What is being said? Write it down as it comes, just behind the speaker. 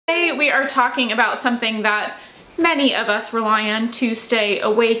today we are talking about something that many of us rely on to stay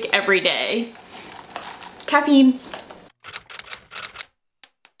awake every day. Caffeine.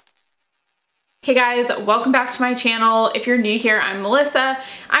 Hey guys, welcome back to my channel. If you're new here, I'm Melissa.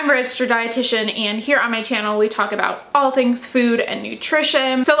 I'm a registered dietitian, and here on my channel we talk about all things food and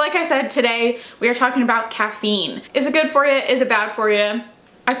nutrition. So like I said, today we are talking about caffeine. Is it good for you? Is it bad for you?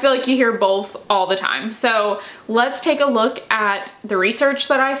 I feel like you hear both all the time. So let's take a look at the research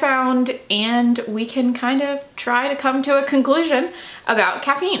that I found, and we can kind of try to come to a conclusion about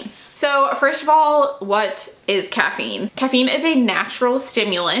caffeine. So first of all, what is caffeine? Caffeine is a natural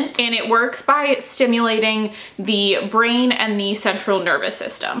stimulant, and it works by stimulating the brain and the central nervous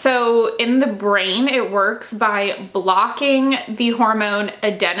system. So in the brain, it works by blocking the hormone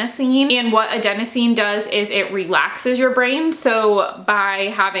adenosine. And what adenosine does is it relaxes your brain. So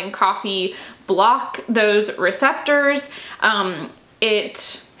by having coffee block those receptors,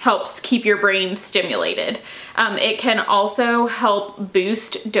 it helps keep your brain stimulated. It can also help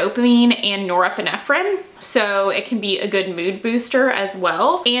boost dopamine and norepinephrine, so it can be a good mood booster as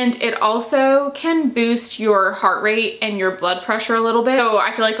well. And it also can boost your heart rate and your blood pressure a little bit. So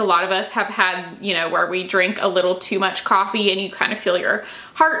I feel like a lot of us have had, you know, where we drink a little too much coffee and you kind of feel your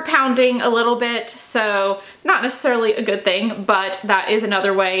heart pounding a little bit. So not necessarily a good thing, but that is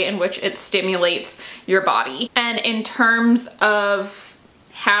another way in which it stimulates your body. And in terms of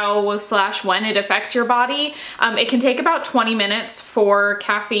how/when it affects your body, it can take about 20 minutes for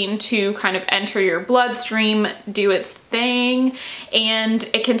caffeine to kind of enter your bloodstream, do its thing, and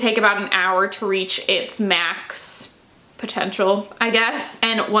it can take about an hour to reach its max potential, I guess.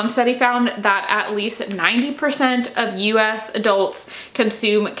 And one study found that at least 90% of US adults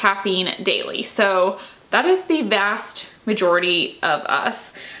consume caffeine daily. So that is the vast majority of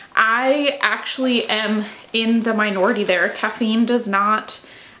us. I actually am in the minority there. Caffeine does not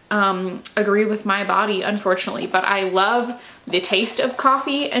agree with my body, unfortunately, but I love the taste of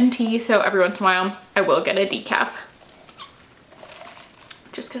coffee and tea, so every once in a while I will get a decaf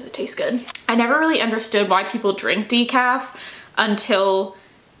just because it tastes good. I never really understood why people drink decaf until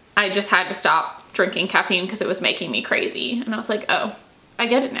I just had to stop drinking caffeine because it was making me crazy, and I was like, oh, I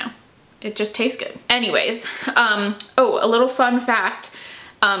get it now. It just tastes good. Anyways, oh, a little fun fact.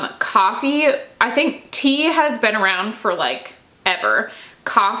 Coffee, I think tea has been around for like ever.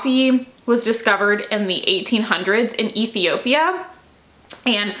 Coffee was discovered in the 1800s in Ethiopia,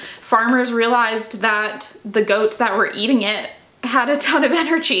 and farmers realized that the goats that were eating it had a ton of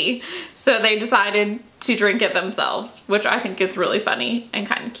energy, so they decided to drink it themselves, which I think is really funny and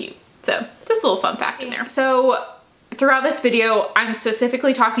kind of cute. So just a little fun fact in there. So throughout this video, I'm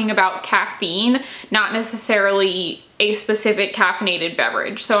specifically talking about caffeine, not necessarily a specific caffeinated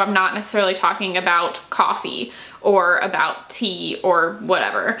beverage. So I'm not necessarily talking about coffee or about tea or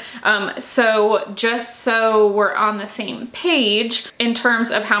whatever. So just so we're on the same page in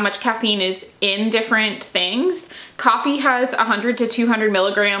terms of how much caffeine is in different things, coffee has 100 to 200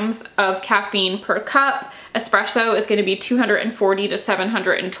 milligrams of caffeine per cup. Espresso is going to be 240 to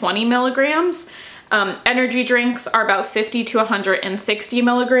 720 milligrams. Energy drinks are about 50 to 160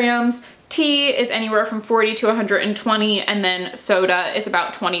 milligrams. Tea is anywhere from 40 to 120, and then soda is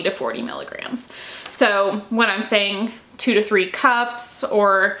about 20 to 40 milligrams. So when I'm saying 2 to 3 cups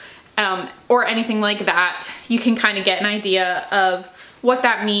or anything like that, you can kind of get an idea of what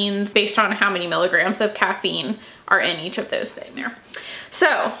that means based on how many milligrams of caffeine are in each of those things there.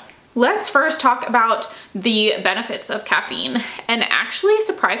 So let's first talk about the benefits of caffeine. And actually,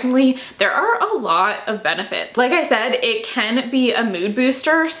 surprisingly, there are a lot of benefits. Like I said, it can be a mood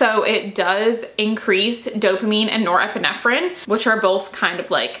booster, so it does increase dopamine and norepinephrine, which are both kind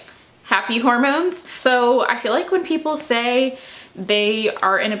of like happy hormones. So I feel like when people say they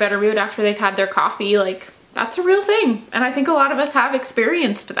are in a better mood after they've had their coffee, like that's a real thing. And I think a lot of us have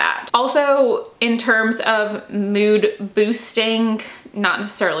experienced that. Also, in terms of mood boosting, not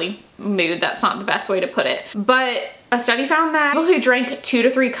necessarily mood, that's not the best way to put it, but a study found that people who drank 2 to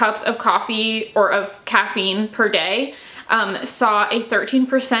 3 cups of coffee or of caffeine per day saw a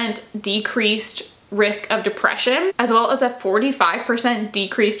 13% decreased risk of depression, as well as a 45%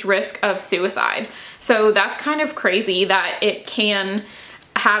 decreased risk of suicide. So that's kind of crazy that it can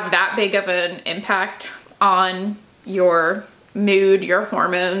have that big of an impact on your mood, your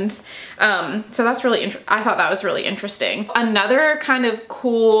hormones. So that's really, I thought that was really interesting. Another kind of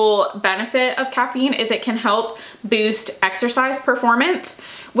cool benefit of caffeine is it can help boost exercise performance,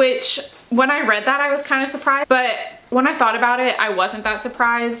 which when I read that, I was kind of surprised, but when I thought about it, I wasn't that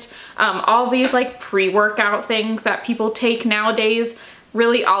surprised. All these like pre-workout things that people take nowadays,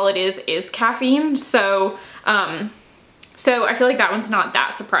 really all it is caffeine. So So I feel like that one's not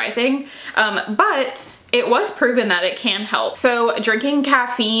that surprising, but it was proven that it can help. So drinking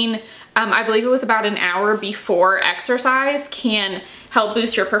caffeine, I believe it was about an hour before exercise, can help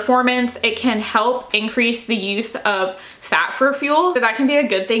boost your performance. It can help increase the use of fat for fuel. So that can be a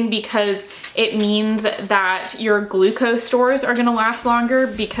good thing because it means that your glucose stores are gonna last longer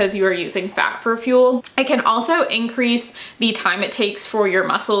because you are using fat for fuel. It can also increase the time it takes for your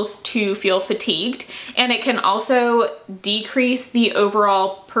muscles to feel fatigued, and it can also decrease the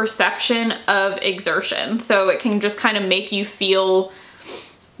overall perception of exertion. So it can just kind of make you feel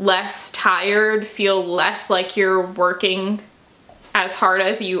less tired, feel less like you're working as hard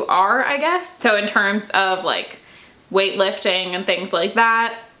as you are, I guess. So in terms of like weightlifting and things like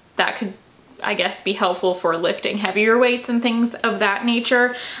that, that could, I guess, be helpful for lifting heavier weights and things of that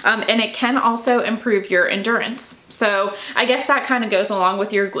nature. And it can also improve your endurance. So I guess that kind of goes along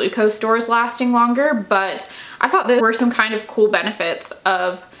with your glucose stores lasting longer, but I thought there were some kind of cool benefits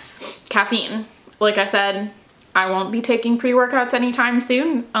of caffeine. Like I said, I won't be taking pre-workouts anytime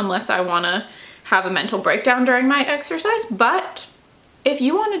soon unless I want to have a mental breakdown during my exercise, but if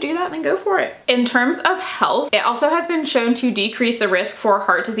you want to do that, then go for it. In terms of health, it also has been shown to decrease the risk for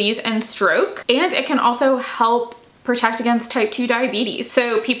heart disease and stroke, and it can also help protect against type 2 diabetes.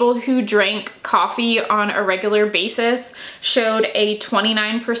 So people who drank coffee on a regular basis showed a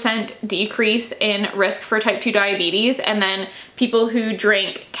 29% decrease in risk for type 2 diabetes, and then people who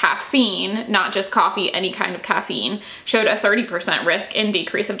drank caffeine, not just coffee, any kind of caffeine, showed a 30% risk in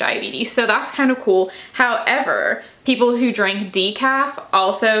decrease of diabetes. So that's kind of cool. However, people who drank decaf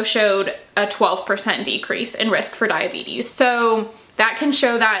also showed a 12% decrease in risk for diabetes. So that can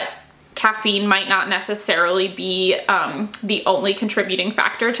show that caffeine might not necessarily be the only contributing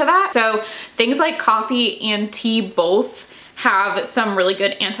factor to that. So things like coffee and tea both have some really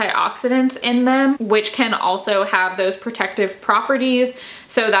good antioxidants in them, which can also have those protective properties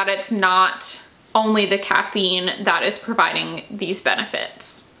so that it's not only the caffeine that is providing these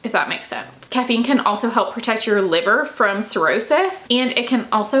benefits, if that makes sense. Caffeine can also help protect your liver from cirrhosis, and it can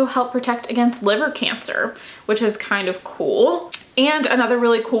also help protect against liver cancer, which is kind of cool. And another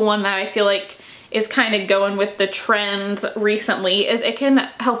really cool one that I feel like is kind of going with the trends recently is it can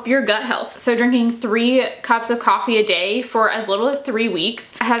help your gut health. So drinking 3 cups of coffee a day for as little as 3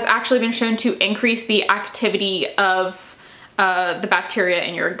 weeks has actually been shown to increase the activity of the bacteria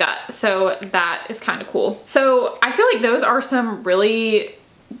in your gut. So that is kind of cool. So I feel like those are some really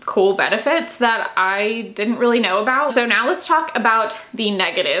cool benefits that I didn't really know about. So now let's talk about the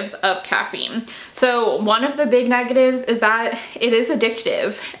negatives of caffeine. So one of the big negatives is that it is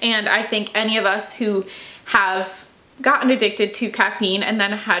addictive, and I think any of us who have gotten addicted to caffeine and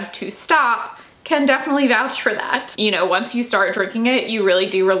then had to stop can definitely vouch for that. You know, once you start drinking it, you really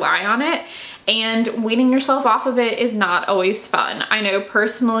do rely on it, and weaning yourself off of it is not always fun. I know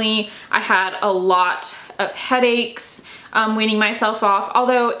personally I had a lot of headaches weaning myself off,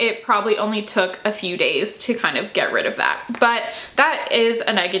 although it probably only took a few days to kind of get rid of that. But that is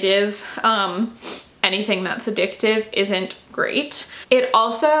a negative. Anything that's addictive isn't great. It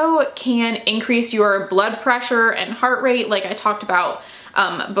also can increase your blood pressure and heart rate, like I talked about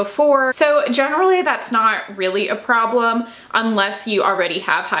before. So generally that's not really a problem unless you already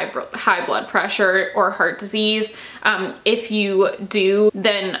have high blood pressure or heart disease. If you do,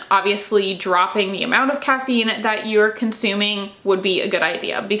 then obviously dropping the amount of caffeine that you're consuming would be a good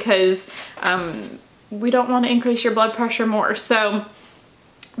idea, because we don't want to increase your blood pressure more. So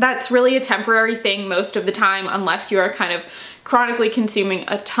that's really a temporary thing most of the time, unless you are kind of chronically consuming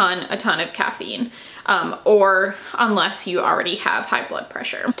a ton of caffeine. Or unless you already have high blood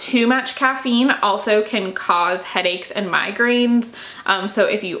pressure. Too much caffeine also can cause headaches and migraines. So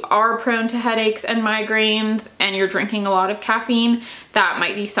if you are prone to headaches and migraines and you're drinking a lot of caffeine, that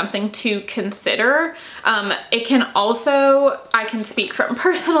might be something to consider. It can also, I can speak from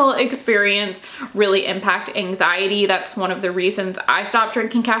personal experience, really impact anxiety. That's one of the reasons I stopped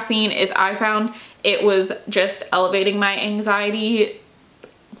drinking caffeine, is I found it was just elevating my anxiety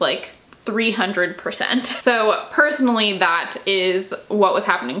like 300%. So personally, that is what was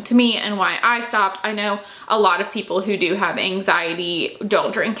happening to me and why I stopped. I know a lot of people who do have anxiety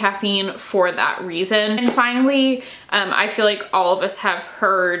don't drink caffeine for that reason. And finally, I feel like all of us have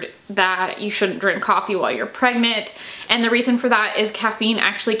heard that you shouldn't drink coffee while you're pregnant. And the reason for that is caffeine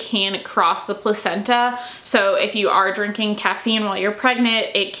actually can cross the placenta. So if you are drinking caffeine while you're pregnant,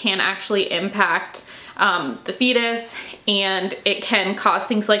 it can actually impact the fetus, and it can cause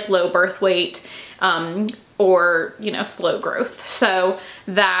things like low birth weight, or, you know, slow growth. So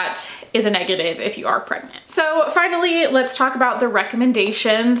that is a negative if you are pregnant. So finally, let's talk about the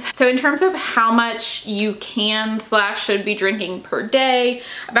recommendations. So in terms of how much you can / should be drinking per day,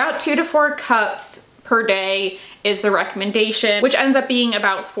 about 2 to 4 cups per day is the recommendation, which ends up being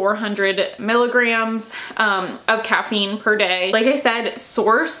about 400 milligrams of caffeine per day. Like I said,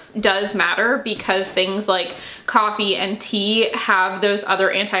 source does matter because things like coffee and tea have those other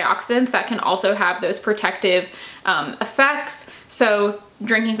antioxidants that can also have those protective effects. So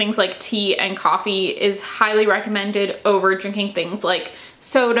drinking things like tea and coffee is highly recommended over drinking things like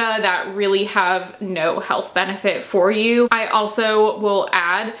soda that really have no health benefit for you. I also will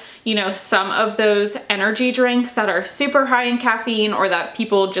add, you know, some of those energy drinks that are super high in caffeine or that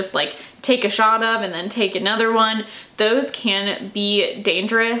people just like take a shot of and then take another one. Those can be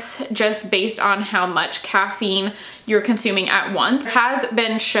dangerous just based on how much caffeine you're consuming at once. It has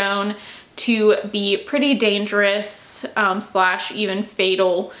been shown to be pretty dangerous / even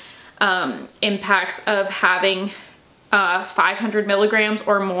fatal impacts of having 500 milligrams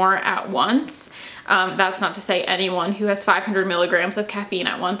or more at once. That's not to say anyone who has 500 milligrams of caffeine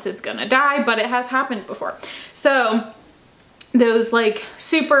at once is gonna die, but it has happened before. So those like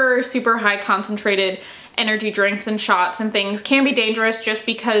super high concentrated energy drinks and shots and things can be dangerous just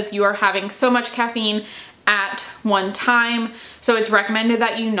because you are having so much caffeine at one time. So it's recommended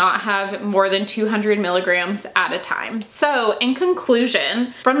that you not have more than 200 milligrams at a time. So in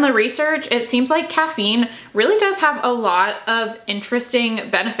conclusion, from the research, it seems like caffeine really does have a lot of interesting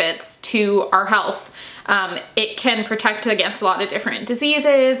benefits to our health. It can protect against a lot of different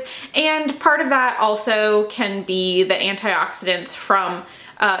diseases, and part of that also can be the antioxidants from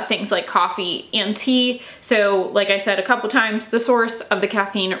things like coffee and tea. So like I said a couple times, the source of the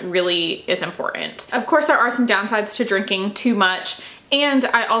caffeine really is important. Of course, there are some downsides to drinking too much. And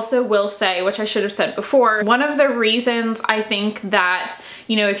I also will say, which I should have said before, one of the reasons I think that,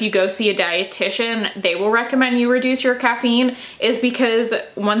 you know, if you go see a dietitian, they will recommend you reduce your caffeine is because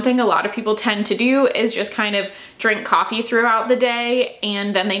one thing a lot of people tend to do is just kind of drink coffee throughout the day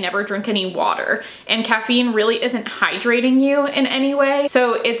and then they never drink any water. And caffeine really isn't hydrating you in any way.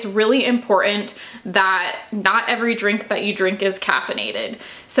 So it's really important that not every drink that you drink is caffeinated.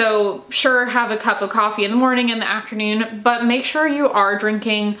 So sure, have a cup of coffee in the morning and the afternoon, but make sure you are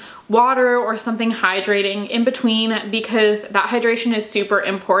drinking water or something hydrating in between because that hydration is super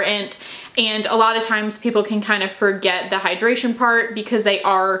important. And a lot of times people can kind of forget the hydration part because they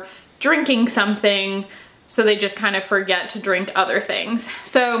are drinking something, so they just kind of forget to drink other things.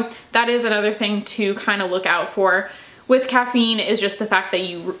 So that is another thing to kind of look out for with caffeine, is just the fact that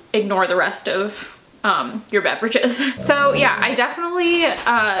you ignore the rest of your beverages. So yeah, I definitely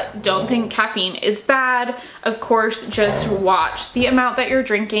don't think caffeine is bad. Of course, just watch the amount that you're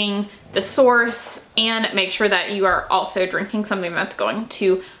drinking, the source, and make sure that you are also drinking something that's going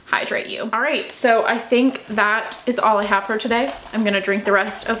to hydrate you. All right, so I think that is all I have for today. I'm gonna drink the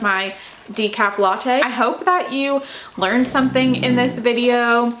rest of my decaf latte. I hope that you learned something in this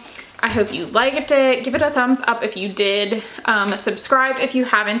video. I hope you liked it. Give it a thumbs up if you did. Subscribe if you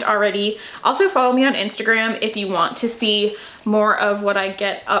haven't already. Also follow me on Instagram if you want to see more of what I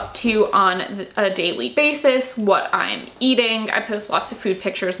get up to on a daily basis, what I'm eating. I post lots of food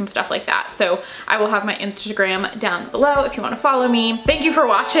pictures and stuff like that. So I will have my Instagram down below if you want to follow me. Thank you for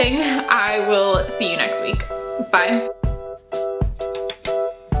watching. I will see you next week. Bye.